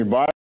your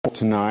Bible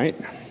tonight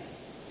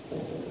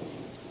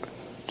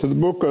to the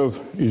book of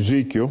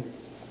Ezekiel.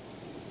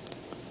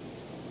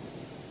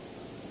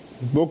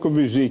 The book of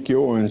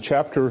Ezekiel in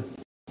chapter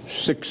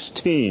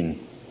 16.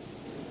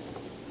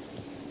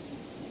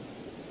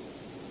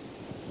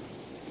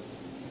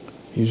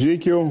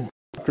 Ezekiel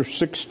chapter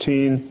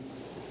 16,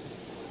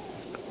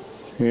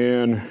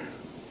 and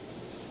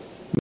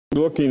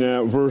looking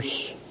at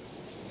verse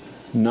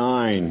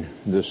 9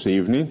 this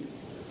evening.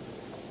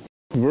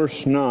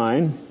 Verse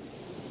 9.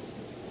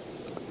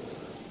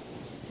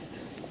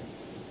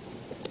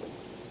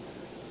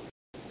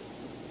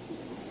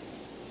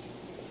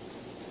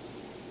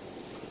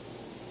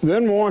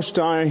 Then washed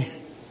I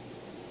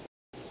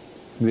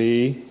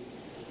thee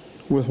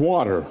with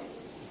water.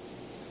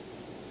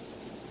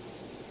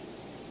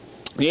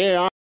 Yea,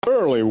 I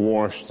thoroughly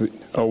washed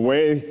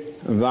away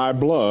thy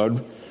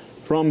blood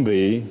from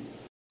thee,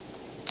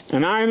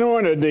 and I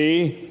anointed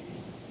thee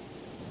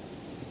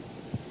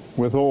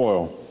with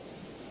oil.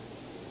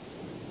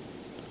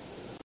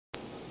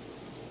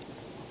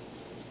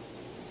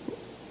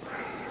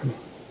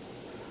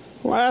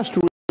 Last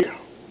week,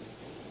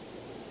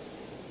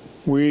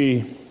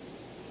 we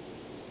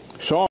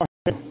saw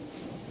him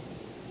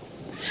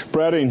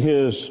spreading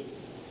his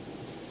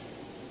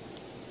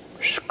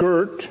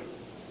skirt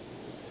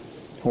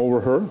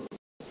over her,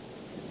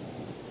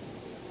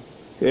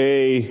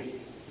 a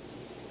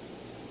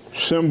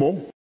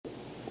symbol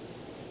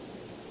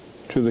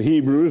to the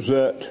Hebrews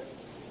that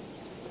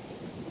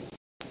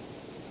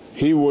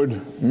he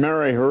would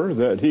marry her,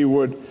 that he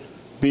would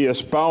be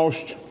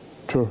espoused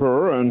to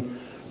her, and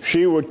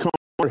she would come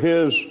for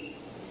his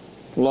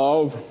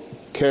love,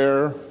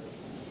 care,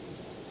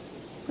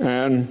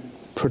 and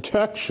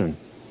protection.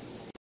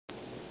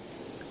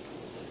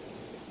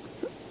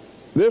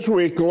 This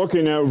week,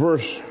 looking at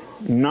verse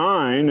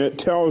 9, it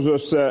tells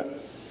us that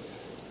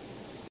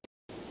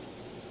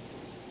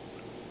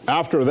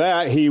after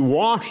that, he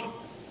washed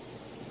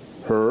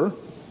her.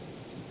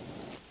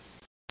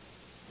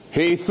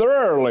 He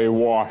thoroughly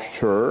washed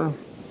her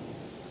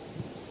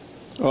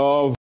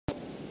of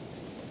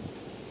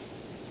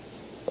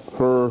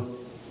her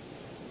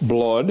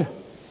blood,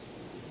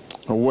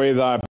 away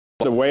thy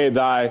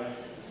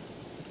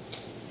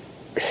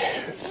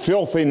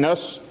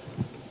filthiness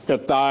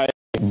at thy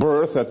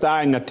birth, at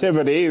thy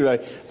nativity, the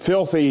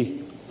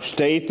filthy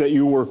state that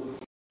you were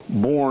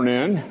born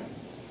in.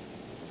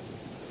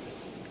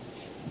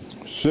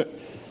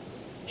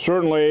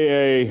 Certainly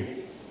a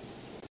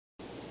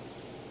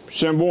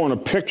symbol and a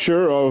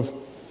picture of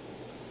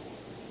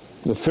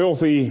the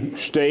filthy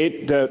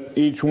state that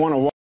each one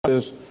of us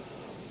is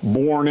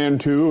born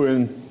into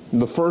in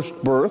the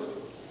first birth.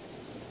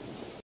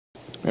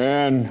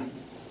 And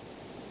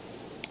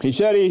he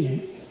said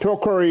he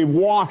took her, he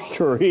washed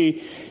her,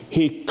 he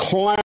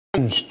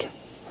cleansed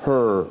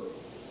her.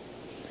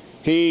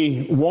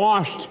 He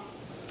washed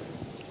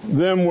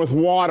them with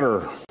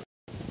water.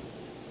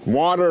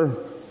 Water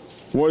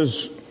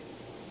was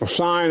a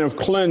sign of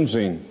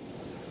cleansing,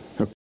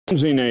 a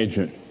cleansing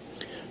agent,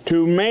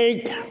 to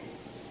make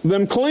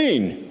them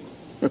clean.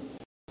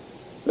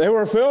 They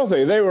were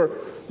filthy. They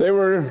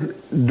were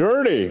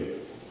dirty.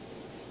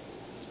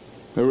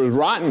 There was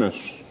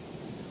rottenness.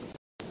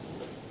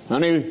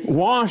 And he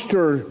washed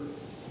her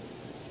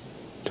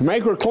to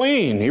make her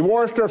clean. He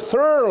washed her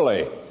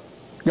thoroughly.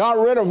 Got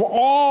rid of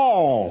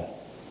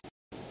all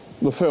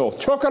the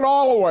filth. Took it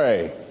all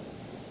away.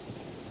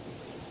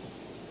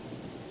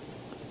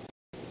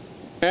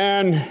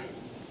 And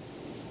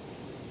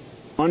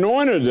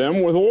anointed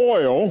them with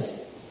oil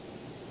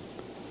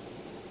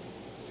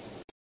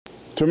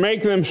to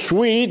make them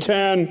sweet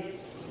and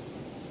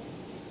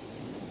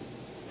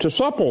to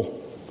supple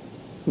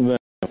them.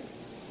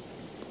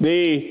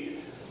 The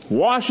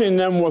washing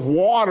them with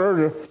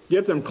water to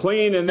get them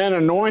clean and then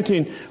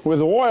anointing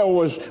with oil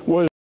was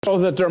so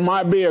that there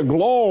might be a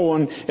glow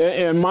and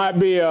it might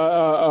be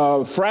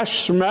a fresh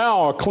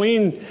smell, a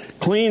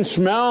clean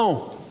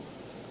smell,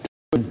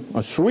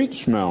 a sweet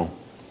smell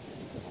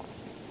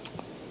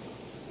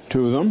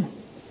to them.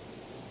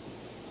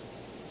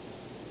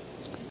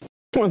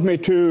 With me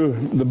to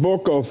the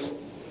book of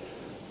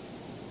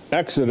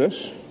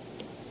Exodus.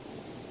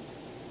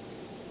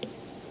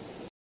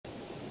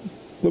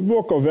 The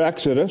book of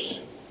Exodus.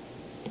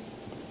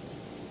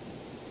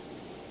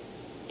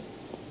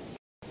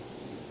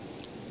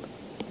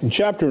 In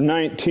chapter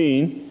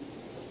 19.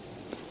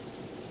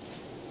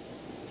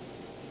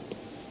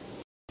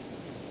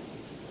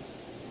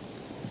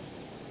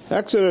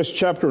 Exodus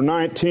chapter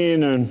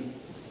 19, and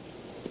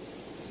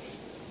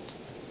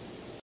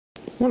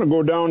I want to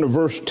go down to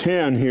verse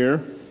 10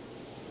 here.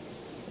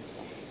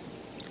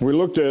 We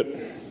looked at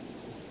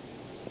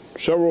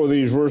several of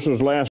these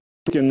verses last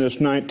week in this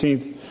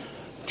 19th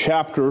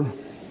chapter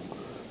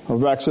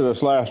of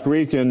Exodus last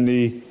week, in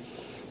the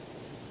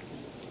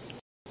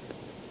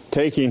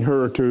taking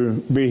her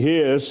to be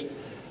his.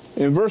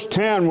 In verse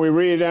 10 we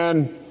read,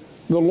 "And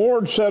the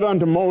Lord said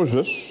unto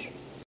Moses,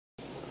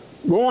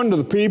 Go unto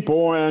the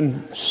people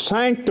and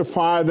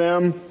sanctify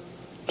them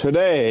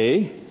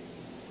today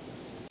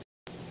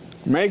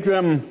make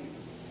them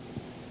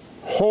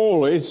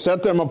holy,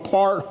 set them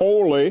apart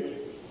holy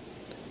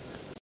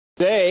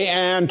today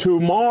and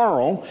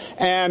tomorrow,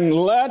 and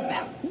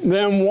let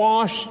them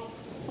wash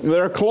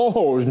their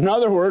clothes. In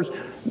other words,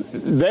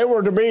 they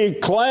were to be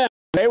cleansed.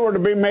 They were to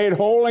be made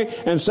holy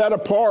and set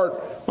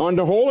apart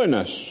unto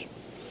holiness.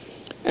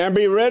 And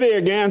be ready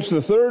against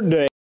the third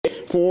day.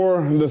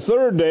 For the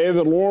third day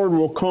the Lord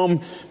will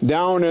come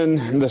down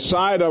in the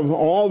sight of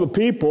all the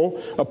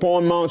people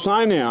upon Mount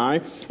Sinai,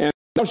 and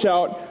thou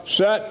shalt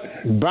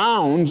set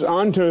bounds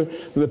unto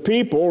the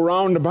people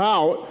round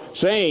about,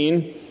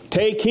 saying,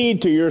 Take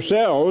heed to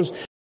yourselves,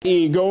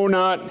 ye go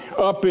not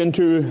up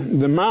into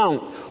the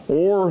mount,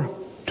 or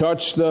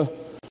touch the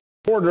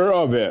border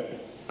of it.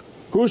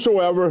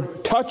 Whosoever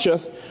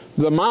toucheth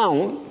the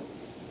mount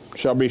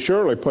shall be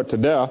surely put to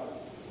death.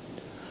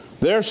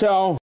 There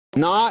shall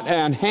not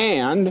an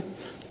hand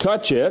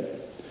touch it,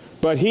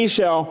 but he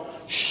shall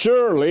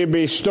surely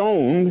be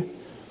stoned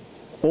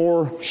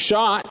or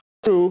shot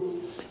through.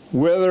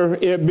 Whether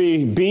it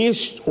be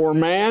beast or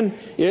man,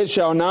 it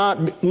shall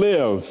not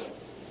live.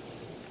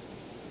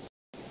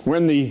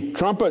 When the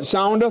trumpet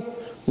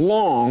soundeth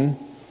long,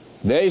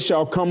 they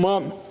shall come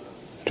up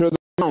to the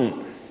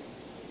mount.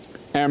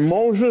 And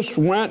Moses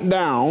went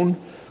down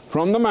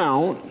from the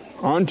mount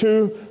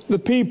unto the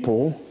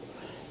people,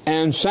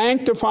 and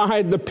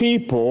sanctified the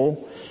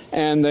people,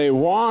 and they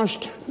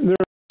washed their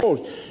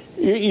clothes.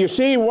 You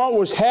see what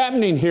was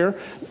happening here?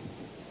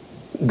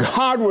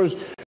 God was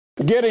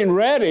getting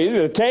ready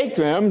to take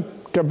them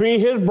to be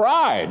His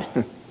bride.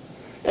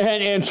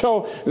 And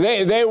so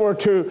they were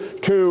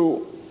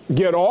to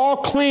get all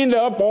cleaned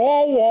up,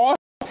 all washed,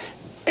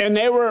 and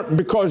they were,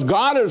 because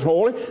God is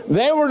holy,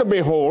 they were to be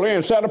holy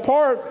and set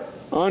apart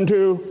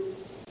unto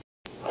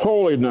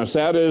holiness.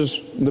 That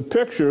is the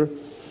picture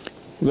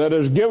that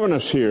is given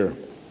us here.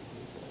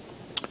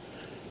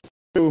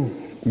 To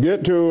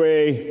get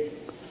to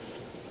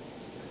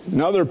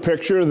another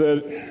picture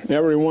that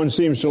everyone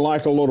seems to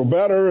like a little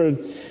better, and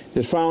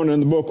is found in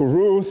the book of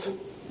Ruth.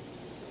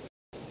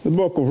 The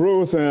book of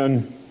Ruth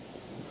and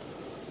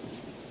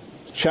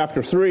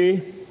chapter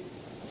 3.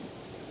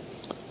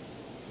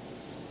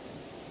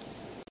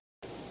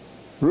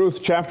 Ruth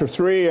chapter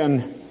 3,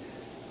 and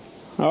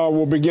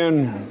we'll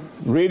begin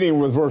reading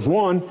with verse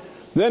 1.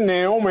 Then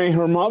Naomi,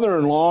 her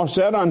mother-in-law,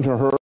 said unto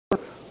her,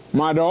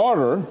 My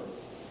daughter,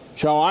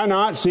 shall I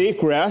not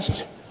seek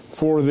rest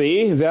for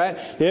thee,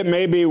 that it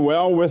may be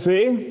well with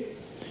thee?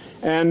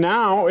 And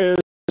now is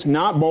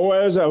not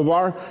Boaz of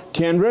our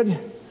kindred,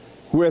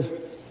 with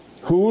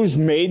whose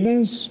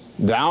maidens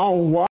thou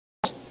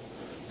wast?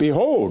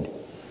 Behold,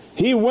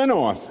 he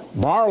winnoweth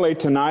barley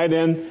tonight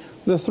in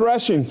the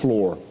threshing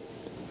floor.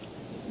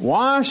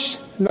 Wash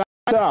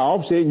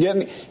thyself, see,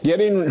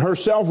 getting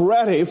herself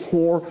ready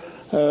for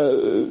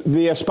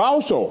the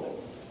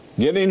espousal,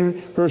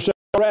 getting herself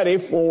ready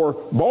for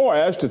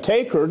Boaz to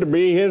take her to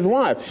be his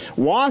wife.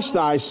 Wash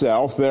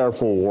thyself,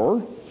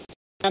 therefore,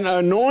 and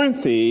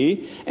anoint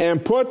thee,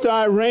 and put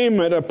thy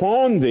raiment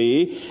upon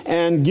thee,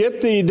 and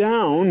get thee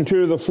down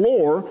to the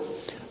floor,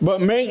 but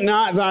make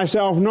not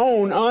thyself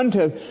known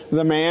unto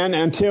the man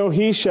until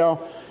he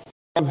shall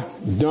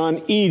have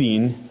done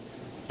eating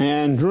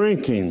and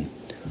drinking.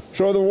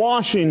 So the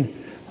washing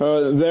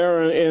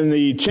there in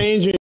the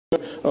changing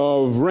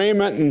of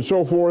raiment and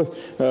so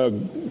forth,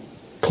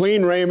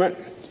 clean raiment,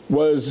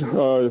 was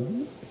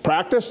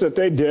practice that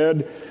they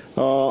did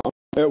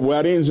at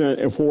weddings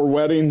and for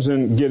weddings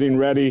and getting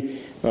ready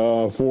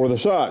for the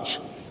such.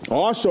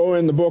 Also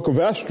in the book of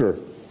Esther.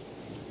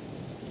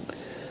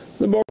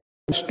 The book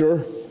of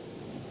Esther,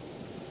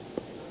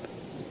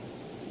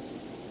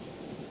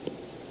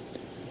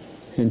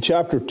 in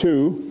chapter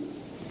 2,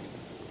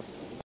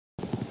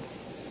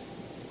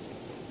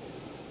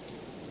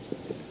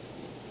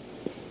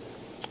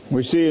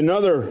 we see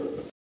another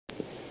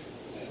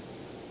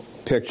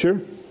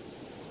picture.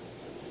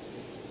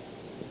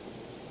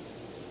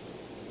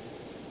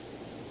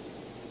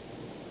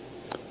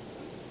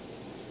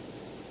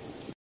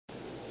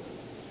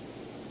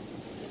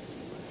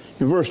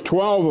 In verse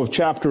 12 of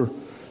chapter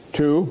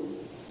 2,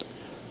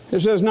 it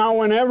says, Now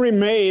when every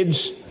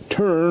maid's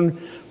turn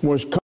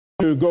was come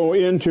to go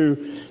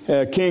into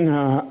King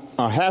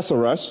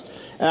Ahasuerus,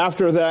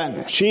 after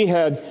that she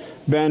had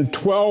been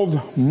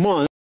 12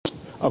 months,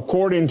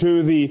 according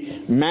to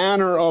the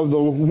manner of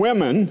the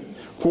women,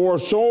 for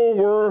so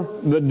were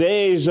the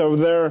days of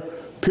their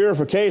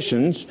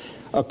purifications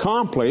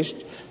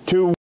accomplished,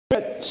 to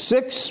wit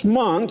 6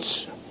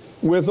 months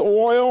with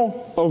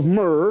oil of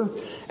myrrh,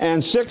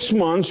 and 6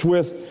 months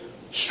with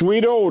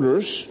sweet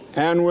odors,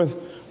 and with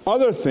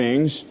other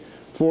things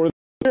for the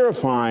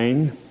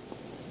purifying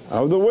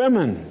of the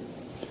women.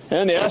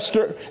 And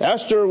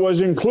Esther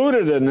was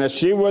included in this.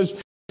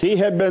 He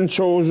had been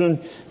chosen,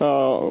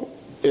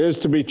 is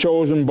to be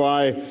chosen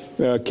by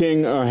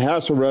King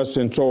Ahasuerus,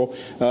 and so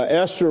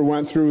Esther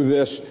went through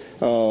this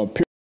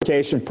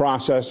purification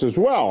process as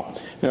well,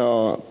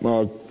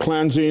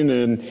 cleansing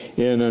and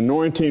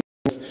anointing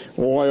with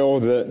oil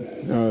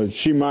that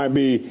she might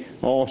be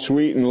all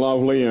sweet and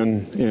lovely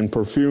and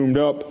perfumed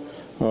up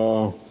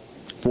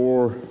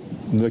for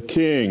the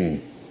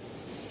king.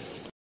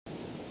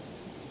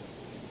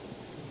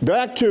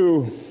 Back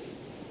to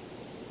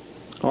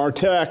our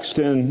text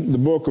in the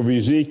book of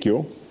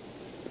Ezekiel,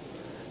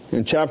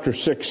 in chapter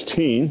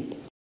 16.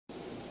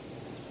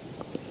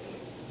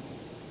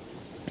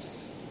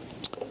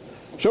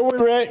 So we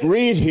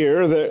read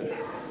here that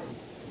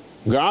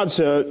God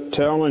said,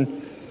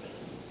 telling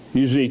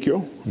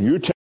Ezekiel, you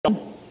tell him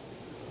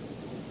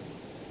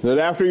that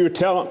after you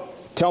tell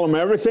him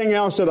everything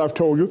else that I've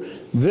told you,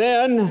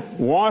 then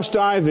washed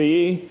I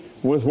thee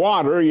with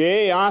water,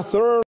 yea, I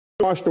thoroughly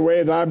washed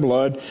away thy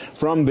blood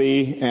from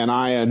thee, and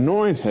I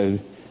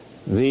anointed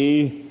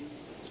thee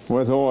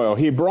with oil.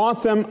 He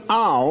brought them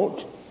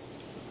out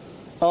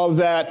of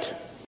that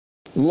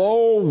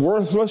low,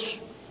 worthless,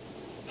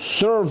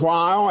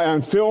 servile,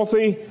 and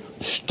filthy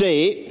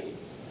state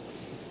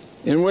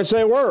in which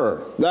they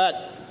were.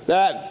 That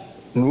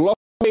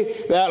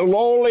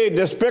lowly,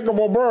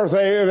 despicable birth.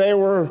 They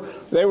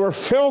were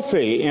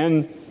filthy,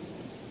 and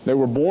they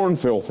were born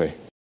filthy.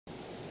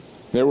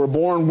 They were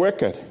born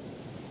wicked.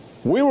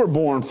 We were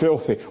born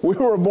filthy. We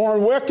were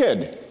born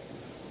wicked.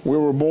 We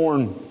were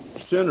born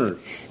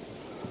sinners.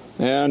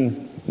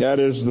 And that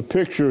is the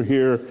picture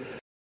here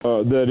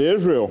that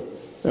Israel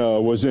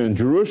was in.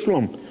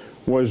 Jerusalem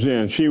was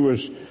in. She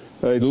was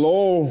a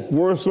low,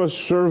 worthless,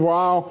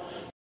 servile,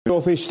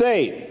 filthy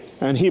state.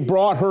 And he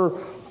brought her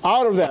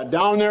out of that,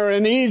 down there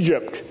in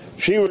Egypt.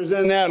 She was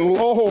in that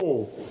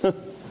low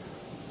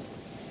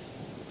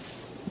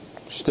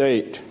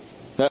state,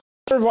 that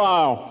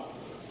servile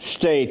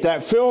state,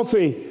 that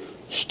filthy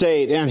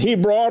state. And he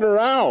brought her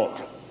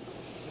out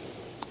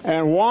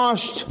and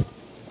washed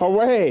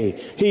away.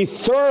 He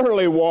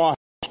thoroughly washed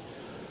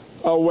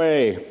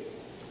away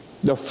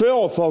the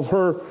filth of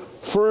her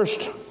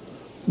first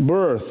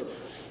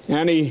birth.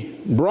 And he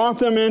brought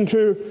them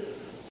into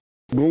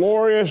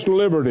glorious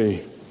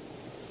liberty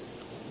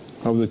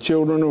of the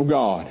children of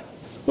God.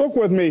 Look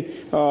with me.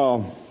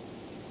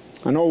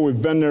 I know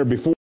we've been there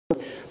before,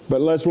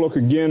 but let's look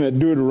again at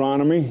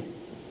Deuteronomy.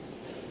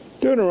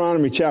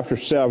 Deuteronomy chapter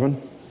 7.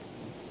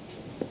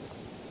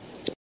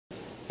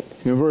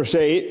 In verse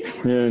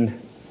 8, and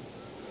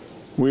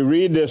we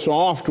read this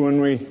oft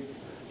when we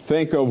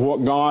think of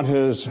what God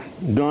has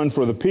done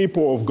for the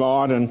people of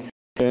God,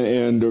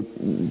 and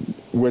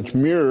which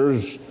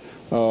mirrors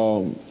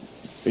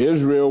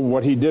Israel.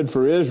 What he did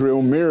for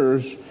Israel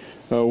mirrors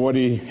what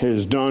he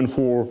has done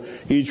for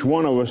each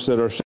one of us that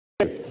are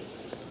saved.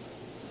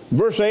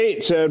 Verse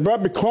 8 said,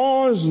 "But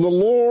because the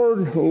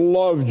Lord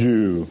loved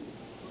you,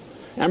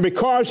 and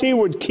because he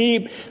would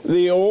keep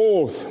the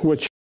oath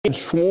which he had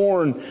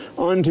sworn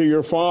unto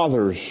your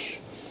fathers,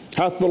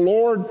 hath the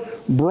Lord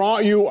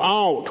brought you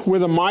out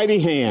with a mighty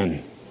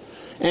hand,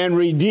 and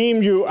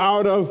redeemed you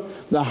out of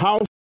the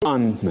house of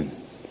bondmen,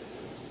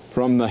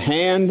 from the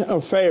hand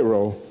of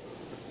Pharaoh,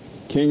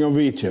 king of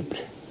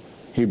Egypt."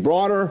 He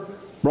brought her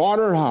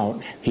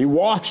out. He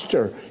washed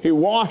her. He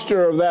washed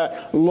her of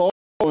that low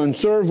and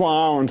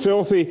servile and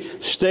filthy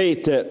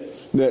state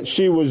that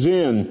she was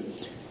in.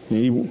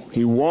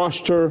 He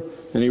washed her,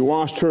 and he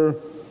washed her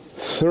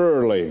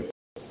thoroughly.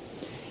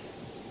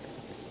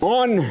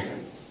 On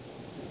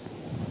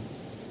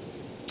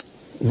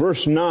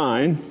verse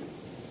 9,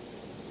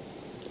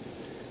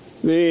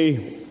 the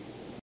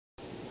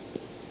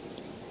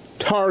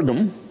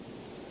Targum,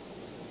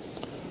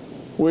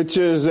 which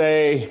is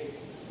a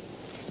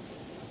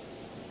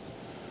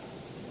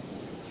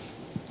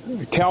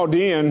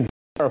Chaldean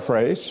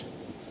paraphrase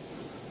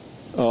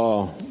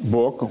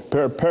book,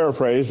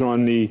 paraphrase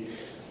on the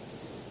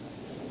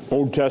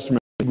Old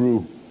Testament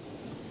Hebrew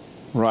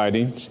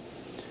writings.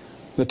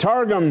 The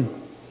Targum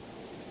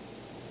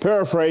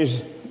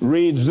paraphrase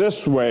reads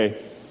this way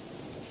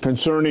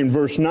concerning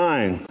verse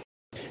 9.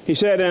 He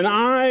said, "And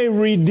I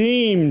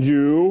redeemed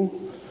you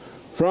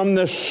from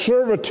the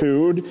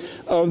servitude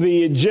of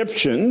the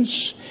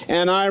Egyptians,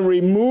 and I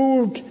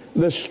removed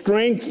the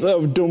strength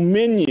of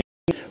dominion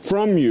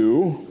from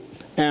you,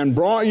 and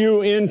brought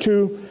you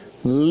into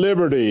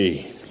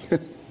liberty."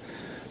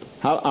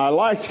 I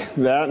liked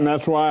that, and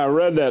that's why I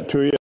read that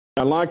to you.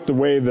 I like the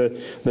way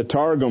the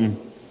Targum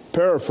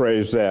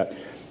paraphrased that.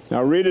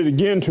 I'll read it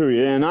again to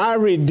you. "And I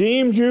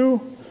redeemed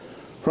you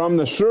from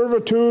the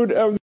servitude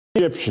of the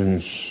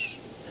Egyptians,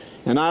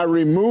 and I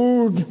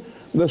removed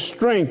the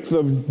strength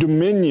of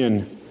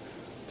dominion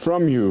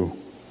from you,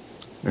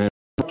 and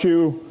brought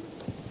you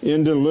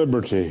into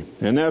liberty."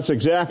 And that's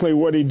exactly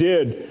what he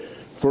did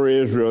for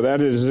Israel.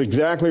 That is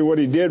exactly what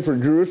he did for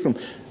Jerusalem.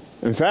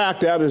 In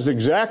fact, that is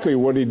exactly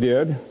what he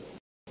did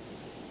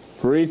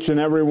for each and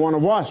every one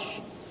of us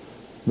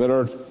that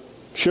are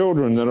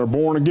children, that are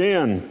born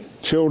again,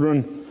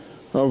 children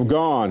of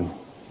God.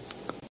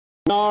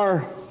 We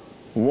are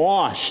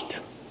washed,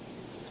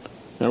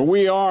 and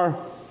we are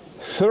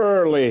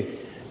thoroughly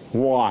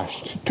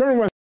washed. Turn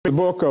with me to the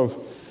book of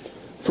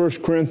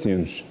 1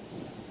 Corinthians.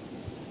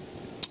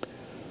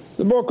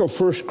 The book of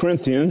 1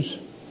 Corinthians,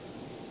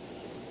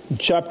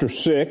 chapter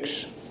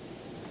 6.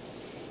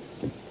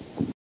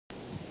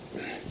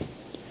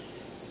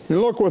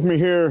 And look with me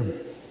here.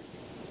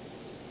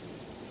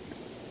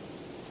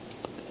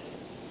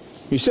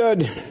 He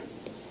said,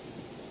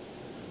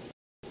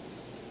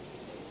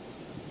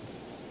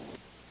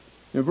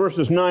 in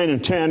verses 9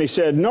 and 10, he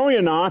said, "Know ye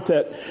not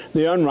that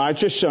the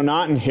unrighteous shall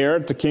not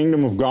inherit the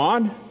kingdom of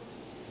God?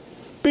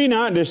 Be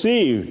not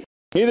deceived,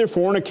 neither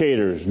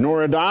fornicators,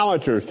 nor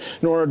idolaters,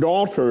 nor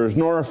adulterers,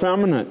 nor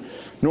effeminate,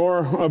 nor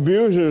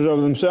abusers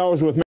of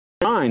themselves with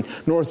mankind,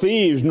 nor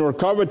thieves, nor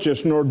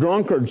covetous, nor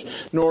drunkards,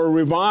 nor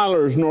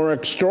revilers, nor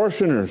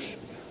extortioners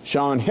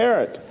shall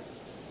inherit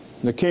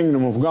the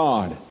kingdom of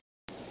God."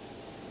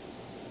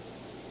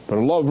 But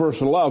I love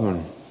verse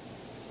 11.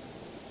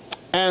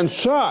 "And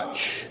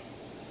such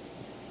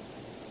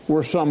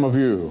were some of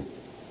you."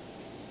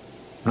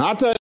 Not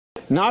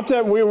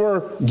that we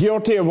were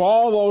guilty of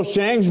all those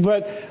things,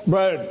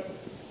 but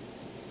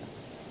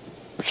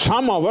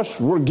some of us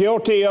were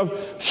guilty of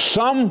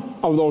some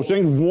of those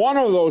things, one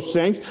of those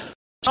things,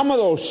 some of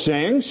those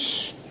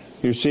things,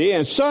 you see.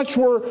 "And such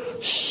were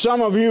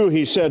some of you,"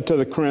 he said to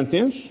the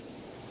Corinthians,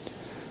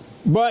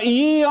 "but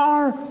ye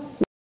are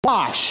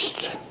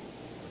washed."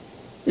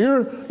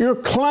 You're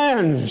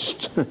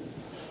cleansed.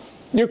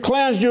 You're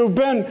cleansed. You've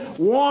been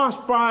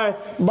washed by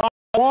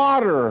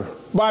water,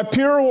 by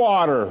pure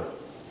water,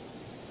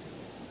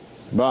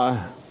 by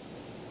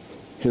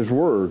His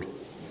Word.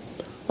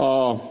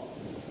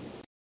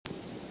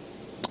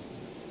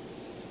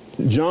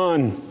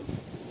 John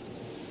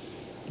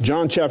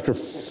chapter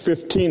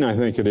 15, I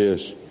think it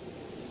is.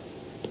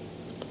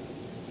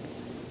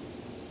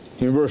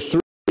 In verse 3,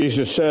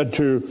 Jesus said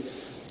to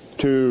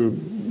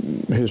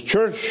His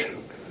church,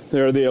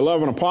 there are the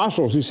 11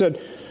 apostles, He said,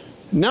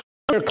 "Now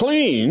you're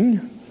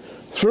clean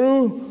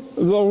through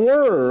the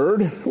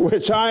word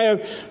which I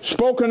have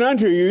spoken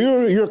unto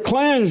you." You're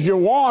cleansed, you're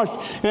washed.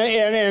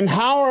 And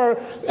how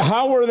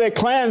were they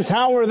cleansed?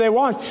 How were they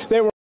washed? They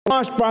were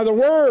washed by the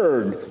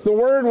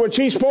word which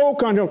He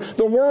spoke unto them,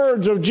 the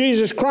words of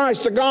Jesus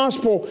Christ, the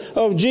gospel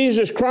of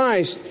Jesus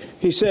Christ.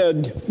 He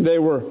said they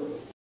were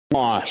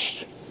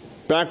washed.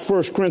 Back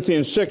 1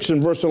 Corinthians 6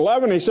 and verse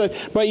 11, he said,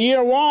 "But ye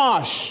are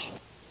washed,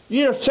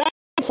 ye are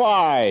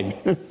sanctified,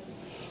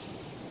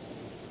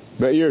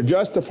 but you're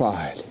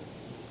justified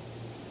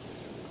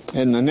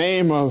in the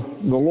name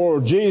of the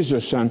Lord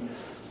Jesus and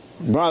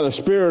by the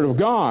Spirit of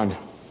God."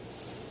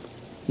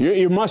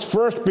 You must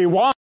first be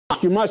washed.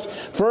 You must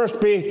first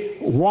be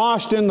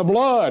washed in the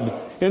blood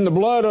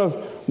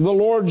of the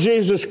Lord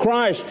Jesus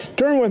Christ.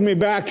 Turn with me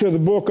back to the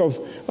book of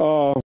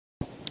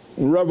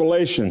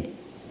Revelation.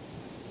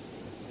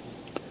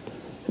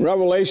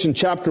 Revelation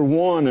chapter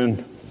 1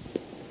 and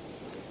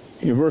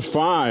in verse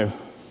 5.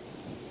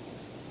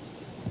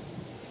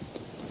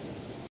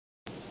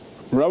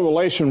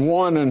 Revelation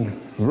 1 and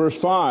verse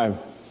 5.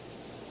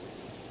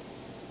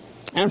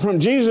 "And from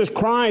Jesus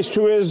Christ,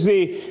 who is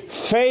the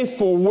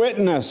faithful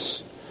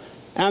witness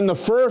and the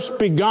first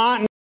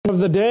begotten of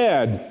the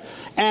dead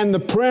and the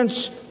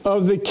prince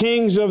of the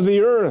kings of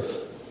the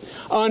earth,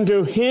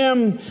 unto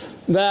Him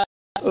that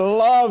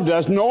loved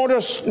us."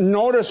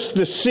 Notice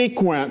the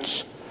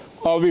sequence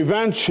of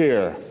events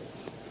here.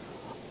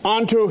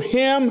 "Unto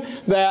Him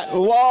that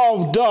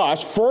loved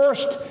us."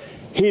 First,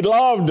 He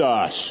loved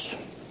us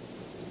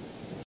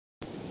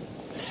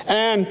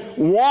and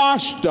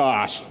washed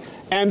us.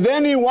 And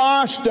then He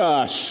washed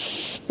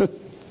us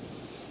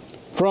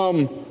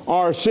from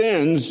our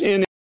sins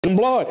in His own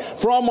blood.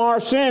 From our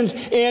sins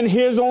in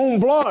His own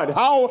blood.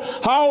 How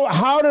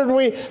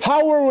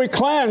were we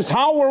cleansed?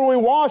 How were we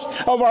washed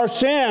of our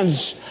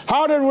sins?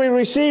 How did we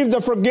receive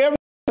the forgiveness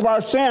of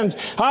our sins?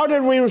 How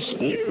did we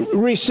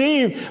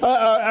receive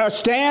a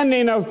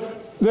standing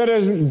that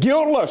is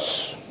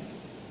guiltless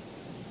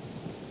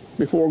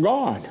before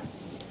God?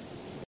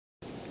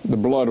 The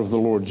blood of the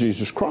Lord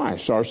Jesus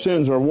Christ. Our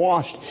sins are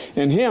washed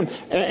in Him.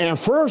 And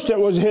first it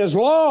was His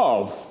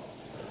love.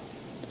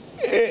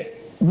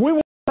 We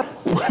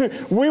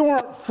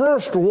weren't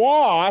first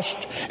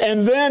washed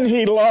and then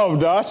He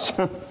loved us,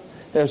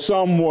 as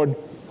some would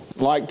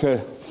like to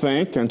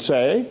think and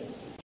say.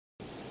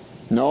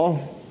 No.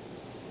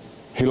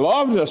 He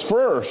loved us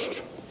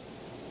first.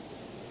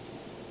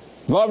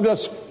 Loved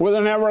us with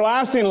an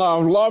everlasting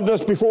love. Loved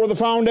us before the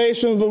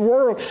foundation of the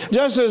world.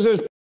 Just as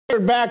His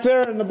back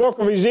there in the book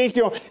of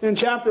Ezekiel in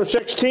chapter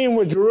 16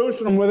 with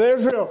Jerusalem, with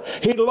Israel,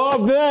 He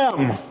loved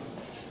them.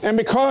 And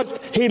because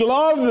He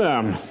loved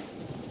them,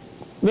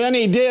 then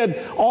He did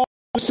all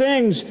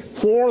things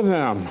for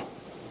them.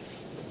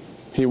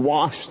 He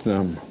washed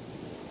them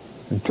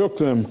and took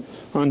them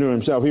unto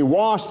Himself. He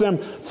washed them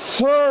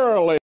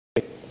thoroughly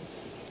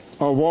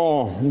of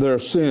all their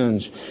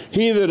sins.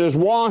 He that is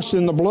washed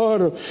in the blood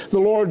of the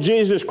Lord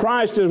Jesus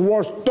Christ is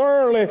washed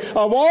thoroughly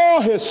of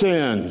all his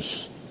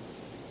sins,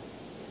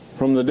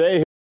 from the day he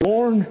was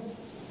born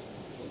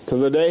to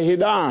the day he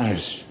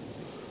dies.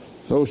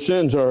 Those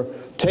sins are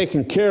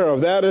taken care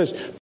of. That is,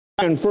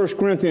 in 1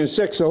 Corinthians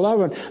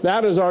 6:11,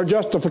 that is our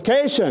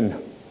justification.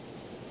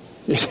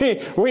 You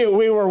see,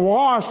 we were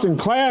washed and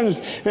cleansed.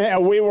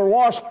 We were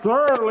washed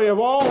thoroughly of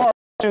all our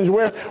sins.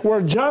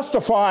 We're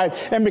justified.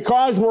 And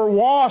because we're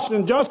washed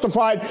and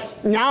justified,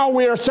 now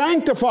we are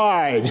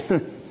sanctified.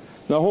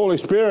 The Holy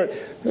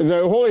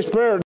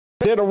Spirit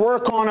did a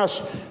work on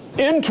us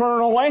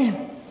internally,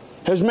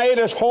 has made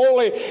us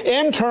holy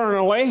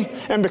internally,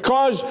 and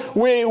because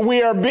we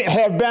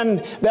had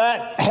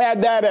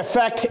that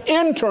effect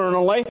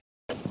internally,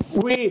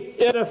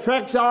 it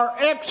affects our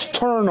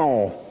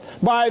external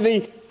by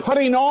the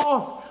putting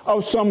off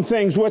of some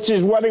things, which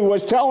is what he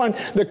was telling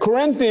the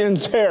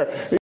Corinthians there.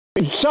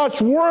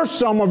 Such were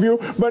some of you,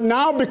 but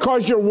now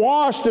because you're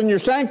washed and you're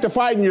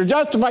sanctified and you're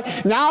justified,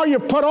 now you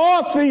put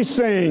off these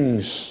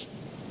things.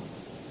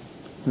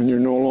 And you're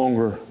no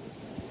longer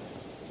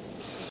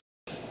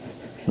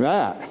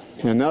that.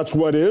 And that's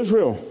what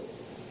Israel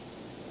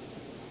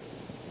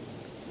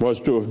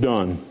was to have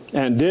done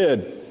and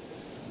did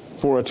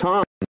for a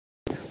time.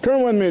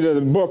 Turn with me to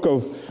the book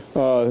of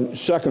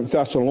 2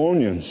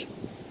 Thessalonians.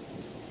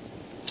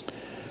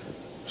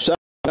 2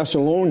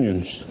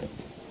 Thessalonians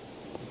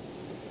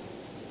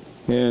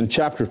in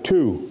chapter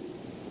 2.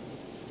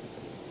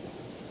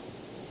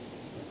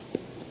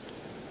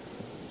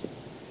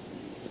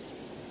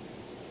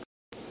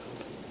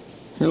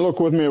 And look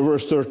with me at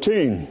verse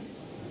 13.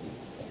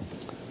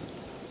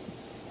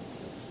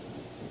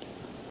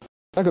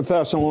 2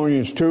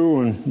 Thessalonians 2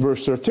 and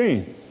verse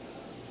 13.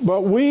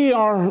 But we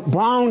are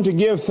bound to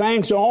give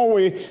thanks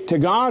always to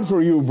God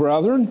for you,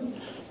 brethren,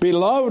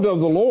 beloved of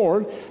the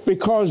Lord,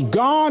 because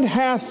God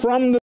hath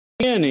from the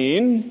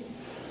beginning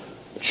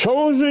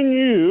chosen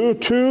you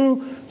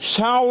to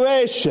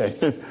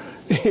salvation.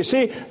 You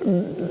see,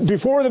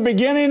 before the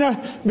beginning,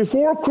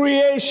 before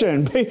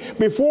creation,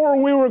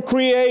 before we were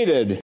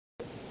created,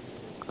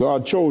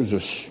 God chose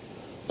us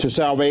to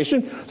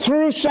salvation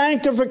through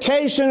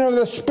sanctification of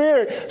the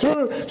Spirit,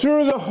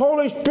 through the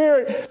Holy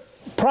Spirit,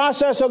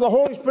 process of the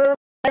Holy Spirit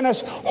making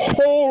us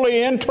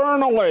holy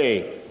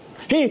internally.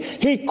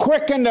 He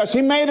quickened us.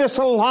 He made us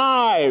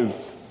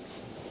alive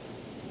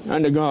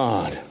unto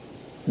God.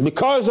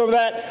 Because of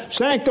that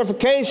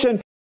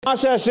sanctification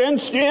process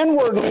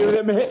inwardly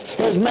that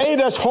has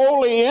made us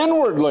holy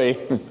inwardly,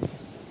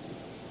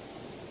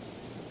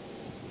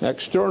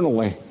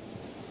 externally,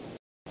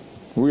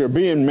 we are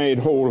being made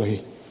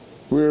holy.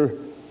 We're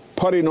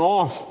putting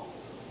off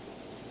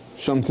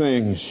some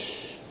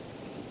things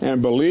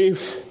and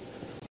belief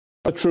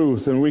the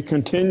truth, and we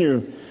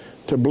continue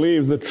to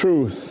believe the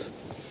truth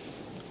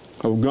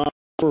of God's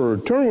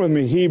Word. Turn with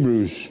me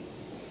Hebrews.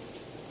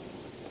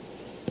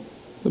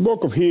 The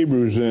book of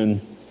Hebrews in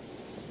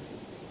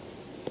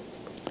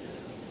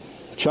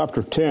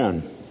chapter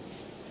 10.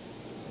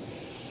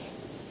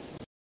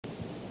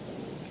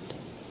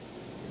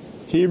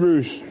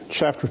 Hebrews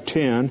chapter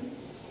 10.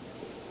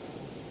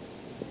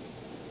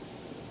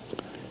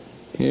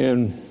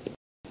 And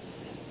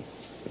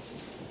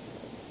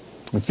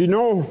if you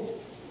know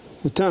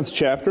the 10th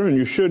chapter, and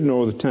you should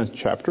know the 10th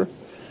chapter,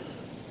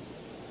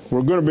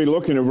 we're going to be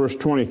looking at verse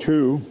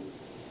 22.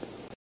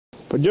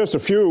 But just a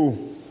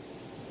few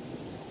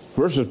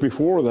verses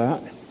before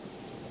that,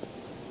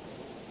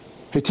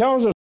 he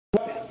tells us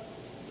what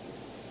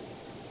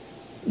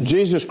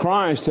Jesus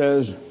Christ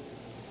has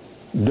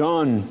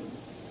done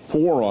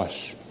for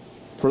us.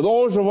 For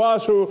those of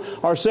us who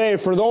are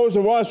saved, for those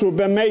of us who have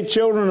been made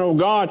children of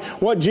God,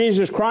 what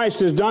Jesus Christ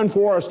has done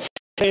for us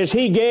is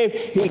He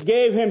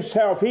gave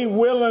Himself. He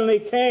willingly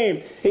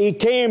came. He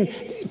came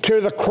to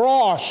the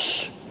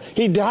cross.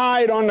 He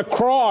died on the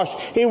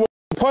cross. He was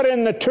put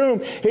in the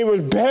tomb. He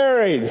was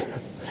buried.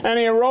 And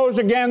He arose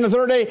again the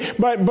third day.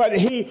 But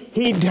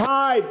He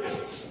died.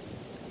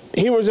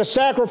 He was a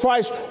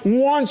sacrifice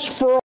once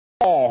for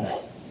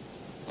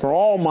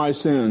all my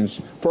sins,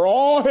 for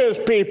all His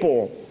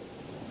people.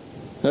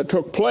 That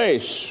took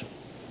place.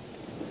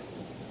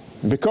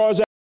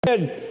 Because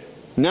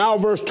now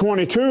verse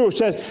 22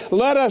 says,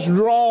 let us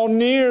draw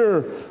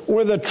near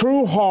with a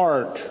true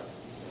heart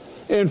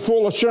in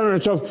full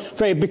assurance of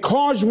faith.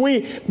 Because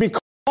we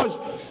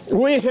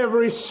have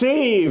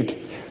received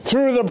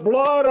through the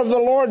blood of the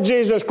Lord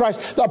Jesus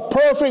Christ, the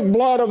perfect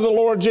blood of the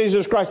Lord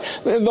Jesus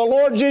Christ, the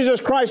Lord Jesus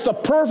Christ, the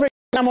perfect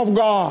Lamb of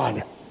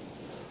God,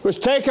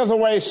 which taketh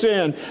away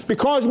sin.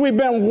 Because we've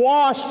been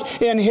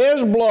washed in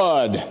His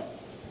blood,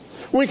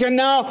 we can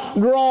now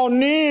draw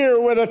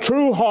near with a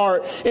true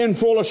heart in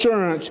full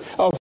assurance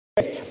of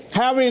faith,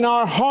 having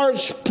our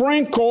hearts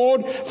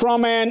sprinkled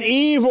from an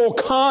evil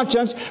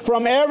conscience,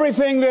 from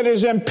everything that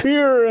is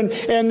impure and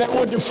that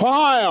would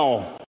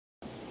defile,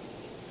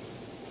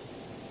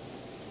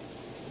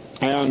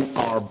 and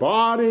our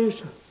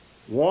bodies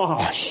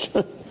washed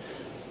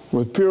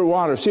with pure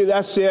water. See,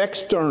 that's the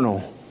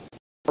external.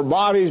 Our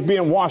bodies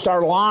being washed,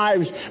 our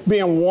lives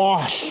being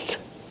washed,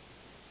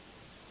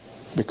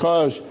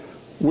 because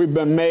we've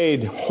been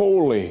made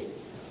holy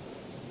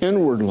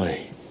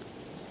inwardly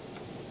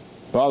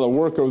by the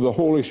work of the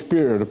Holy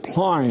Spirit,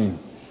 applying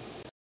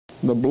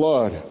the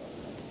blood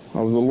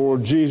of the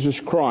Lord Jesus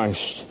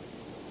Christ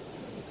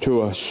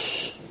to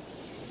us.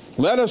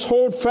 Let us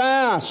hold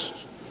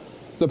fast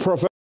the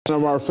profession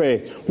of our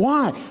faith.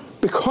 Why?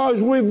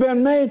 Because we've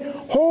been made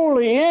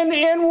holy.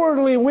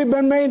 Inwardly, we've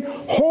been made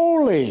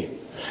holy.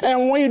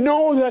 And we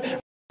know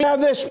that we have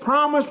this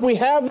promise, we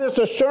have this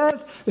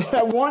assurance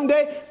that one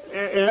day,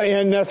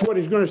 and that's what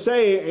he's going to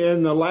say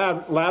in the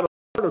latter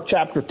part of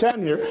chapter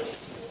 10 here,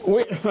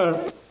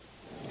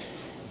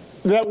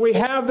 that we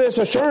have this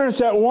assurance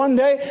that one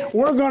day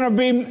we're going to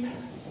be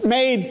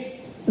made,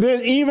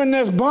 that even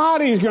this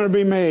body is going to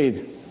be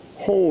made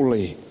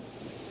holy.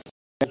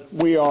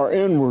 We are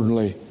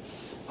inwardly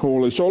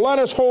holy. So let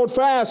us hold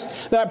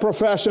fast that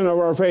profession of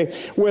our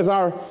faith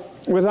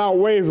without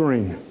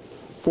wavering.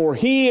 For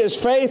he is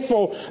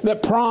faithful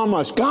that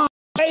promised. God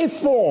is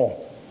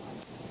faithful.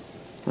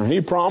 And he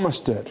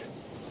promised it.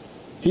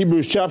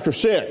 Hebrews chapter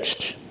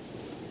 6. I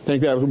think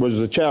that was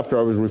the chapter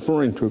I was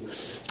referring to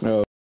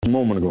a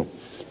moment ago.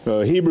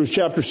 Hebrews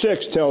chapter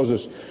 6 tells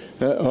us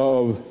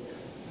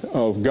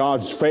of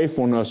God's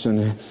faithfulness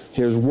and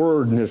His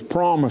Word and His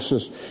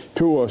promises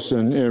to us.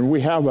 And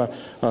we have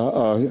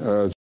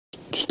a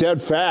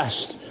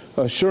steadfast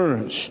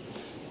assurance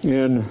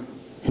in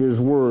His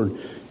Word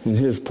and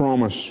His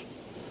promise.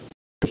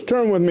 Let's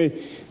turn with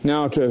me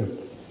now to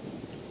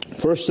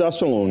 1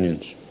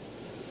 Thessalonians.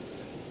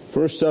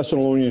 1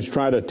 Thessalonians,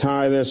 try to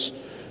tie this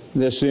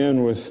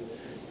in with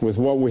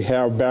what we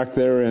have back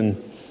there in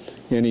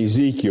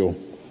Ezekiel.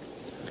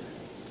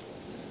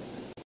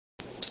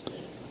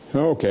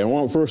 Okay, I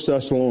want 1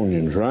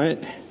 Thessalonians,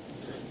 right?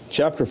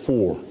 Chapter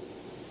 4.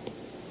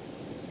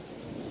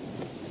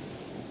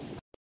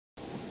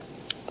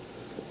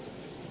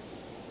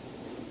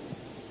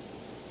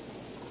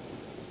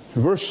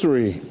 Verse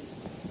 3.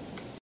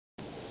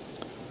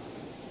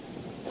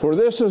 For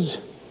this is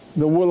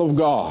the will of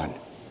God.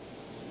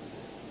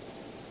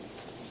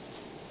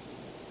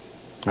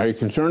 Are you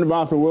concerned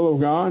about the will of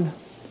God?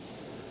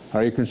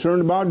 Are you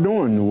concerned about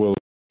doing the will of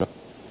God?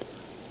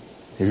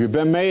 If you've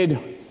been made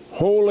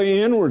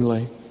holy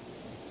inwardly,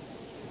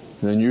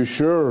 then you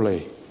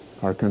surely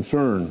are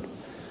concerned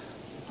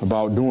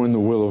about doing the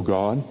will of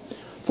God.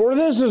 For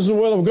this is the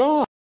will of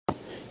God,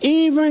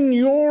 even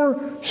your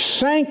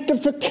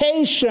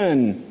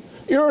sanctification,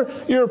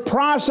 your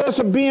process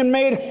of being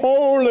made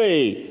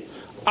holy,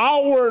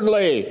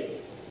 outwardly,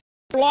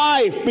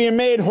 life being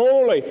made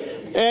holy.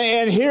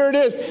 And here it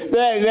is,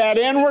 that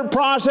inward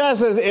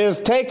process is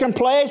taking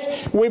place.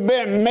 We've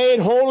been made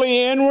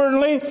holy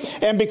inwardly,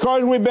 and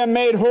because we've been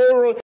made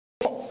holy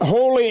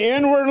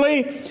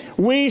inwardly,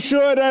 we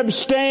should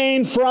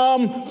abstain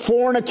from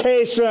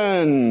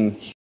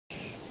fornications.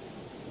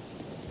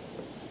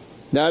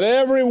 That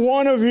every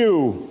one of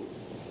you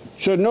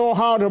should know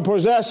how to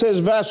possess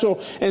his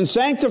vessel in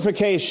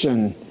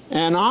sanctification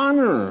and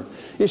honor.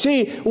 You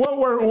see, what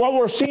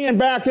we're seeing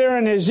back there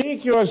in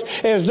Ezekiel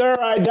is their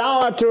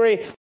idolatry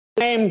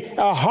named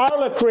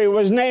harlotry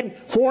was named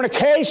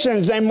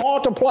fornications. They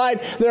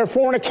multiplied their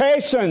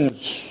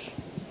fornications.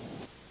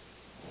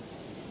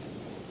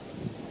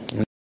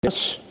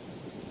 Yes,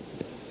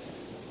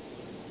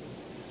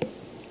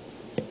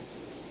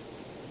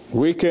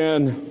 we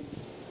can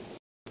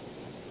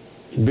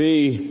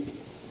be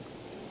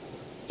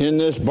in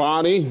this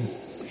body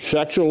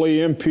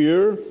sexually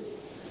impure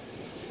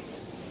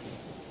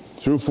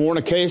through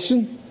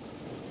fornication,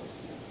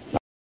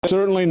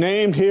 certainly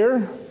named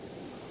here,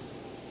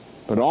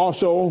 but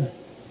also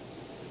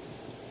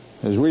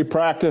as we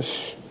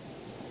practice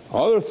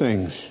other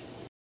things,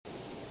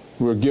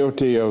 we're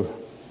guilty of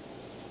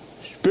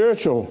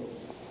spiritual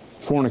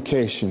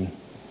fornication.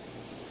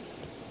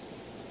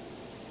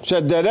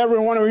 Said that every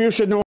one of you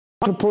should know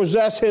how to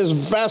possess his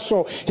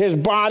vessel, his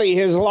body,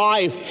 his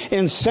life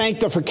in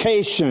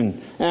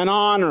sanctification and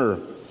honor,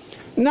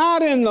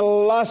 not in the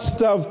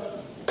lust of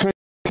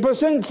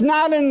concupiscence,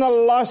 not in the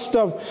lust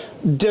of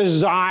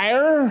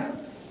desire.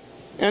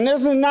 And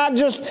this is not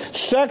just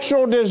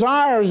sexual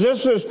desires.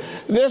 This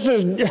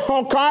is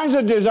all kinds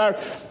of desire.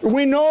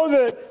 We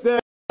know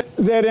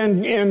that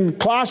in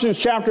Colossians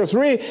chapter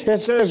 3, it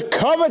says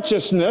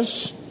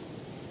covetousness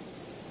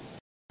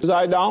is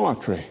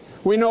idolatry.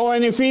 We know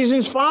in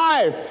Ephesians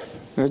 5,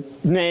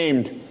 it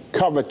named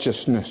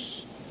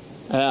covetousness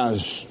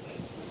as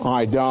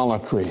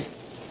idolatry,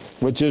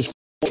 which is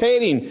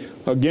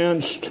fornicating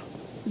against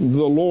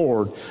the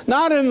Lord.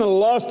 Not in the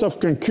lust of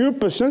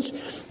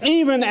concupiscence,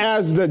 even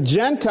as the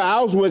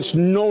Gentiles which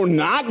know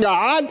not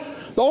God,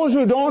 those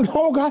who don't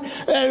know God,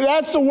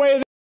 that's the way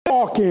they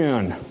walk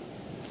in.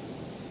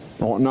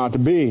 Ought not to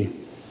be.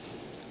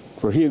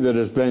 For he that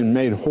has been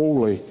made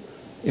holy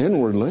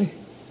inwardly,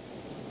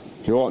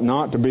 he ought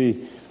not to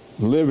be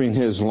living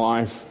his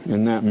life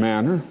in that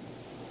manner.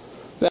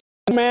 That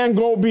man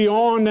go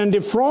beyond and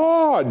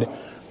defraud,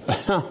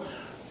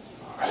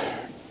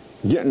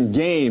 getting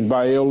gain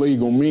by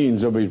illegal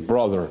means of his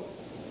brother,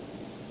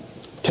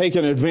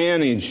 taking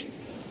advantage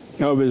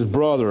of his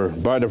brother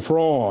by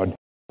defraud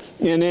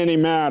in any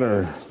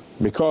matter,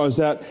 because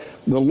that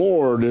the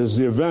Lord is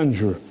the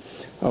avenger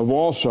of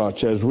all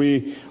such, as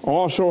we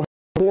also have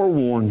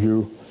forewarned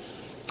you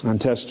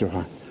and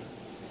testify.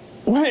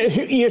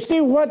 You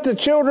see what the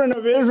children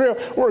of Israel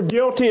were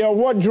guilty of,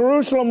 what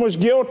Jerusalem was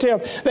guilty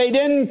of. They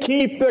didn't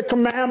keep the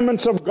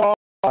commandments of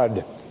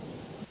God.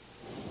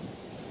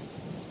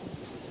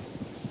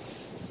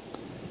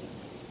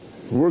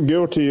 We're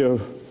guilty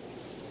of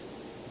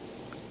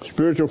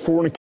spiritual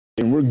fornication.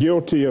 We're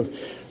guilty of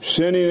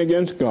sinning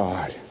against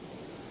God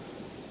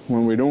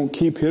when we don't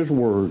keep His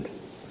word,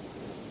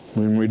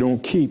 when we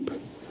don't keep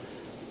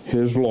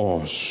His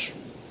laws.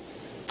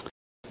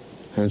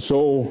 And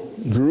so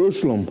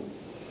Jerusalem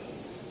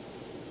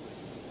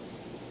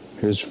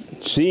is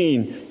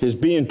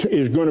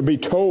going to be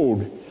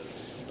told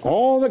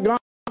all that God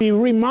be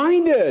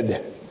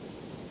reminded.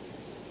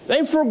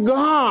 They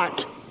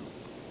forgot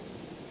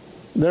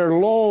their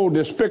low,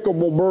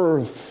 despicable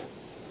birth,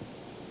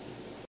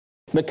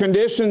 the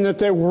condition that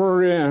they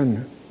were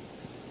in.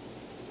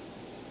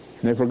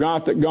 They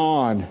forgot that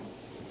God,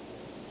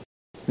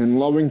 in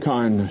loving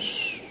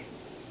kindness,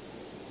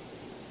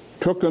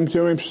 took them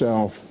to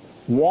Himself,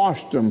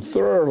 washed them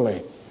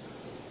thoroughly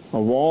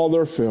of all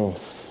their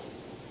filth,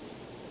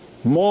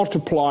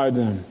 multiplied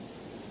them,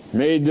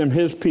 made them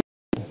His people,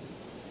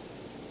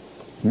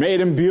 made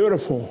them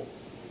beautiful.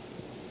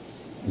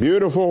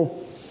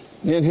 Beautiful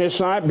in His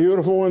sight,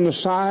 beautiful in the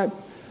sight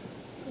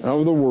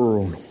of the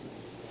world.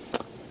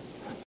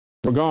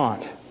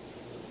 Forgot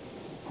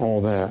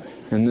all that.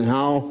 And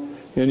how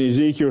in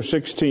Ezekiel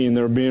 16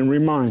 they're being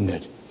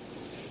reminded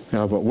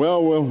of it.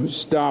 Well, we'll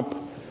stop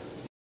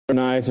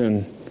tonight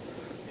and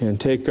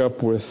take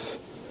up with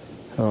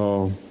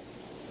from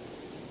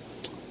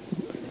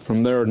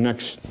there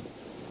next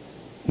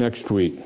week.